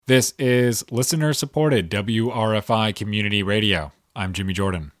This is listener-supported WRFI Community Radio. I'm Jimmy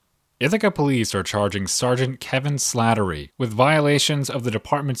Jordan. Ithaca police are charging Sergeant Kevin Slattery with violations of the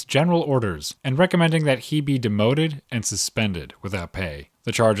department's general orders and recommending that he be demoted and suspended without pay.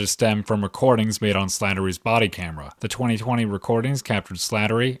 The charges stem from recordings made on Slattery's body camera. The 2020 recordings captured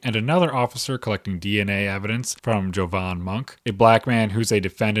Slattery and another officer collecting DNA evidence from Jovan Monk, a black man who's a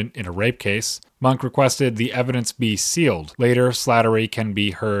defendant in a rape case. Monk requested the evidence be sealed. Later, Slattery can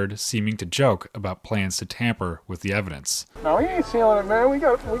be heard seeming to joke about plans to tamper with the evidence. No, we ain't sealing it, man. We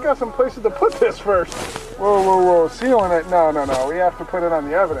got some places to put this first. Whoa. Sealing it? No. We have to put it on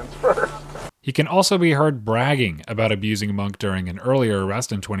the evidence first. He can also be heard bragging about abusing Monk during an earlier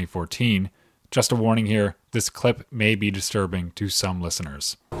arrest in 2014. Just a warning here, this clip may be disturbing to some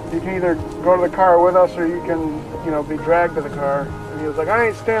listeners. You can either go to the car with us or you can, be dragged to the car. And he was like, I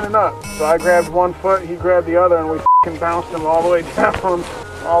ain't standing up. So I grabbed one foot, he grabbed the other, and we bounced him all the way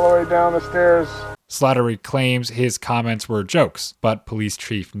down the stairs. Slattery claims his comments were jokes, but Police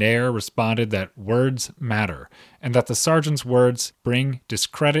Chief Nair responded that words matter, and that the sergeant's words bring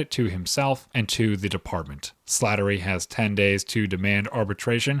discredit to himself and to the department. Slattery has 10 days to demand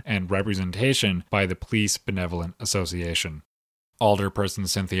arbitration and representation by the Police Benevolent Association. Alderperson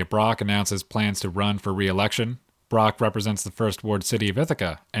Cynthia Brock announces plans to run for re-election. Brock represents the First Ward city of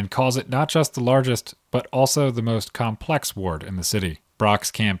Ithaca and calls it not just the largest, but also the most complex ward in the city.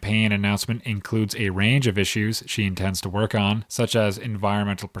 Brock's campaign announcement includes a range of issues she intends to work on, such as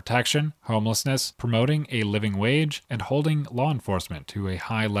environmental protection, homelessness, promoting a living wage, and holding law enforcement to a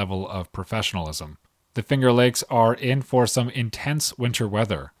high level of professionalism. The Finger Lakes are in for some intense winter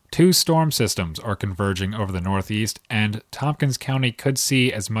weather. 2 storm systems are converging over the northeast, and Tompkins County could see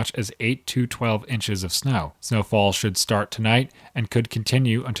as much as 8 to 12 inches of snow. Snowfall should start tonight and could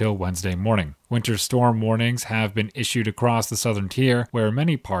continue until Wednesday morning. Winter storm warnings have been issued across the southern tier, where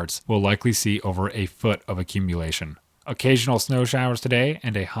many parts will likely see over a foot of accumulation. Occasional snow showers today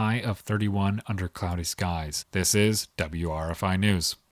and a high of 31 under cloudy skies. This is WRFI News.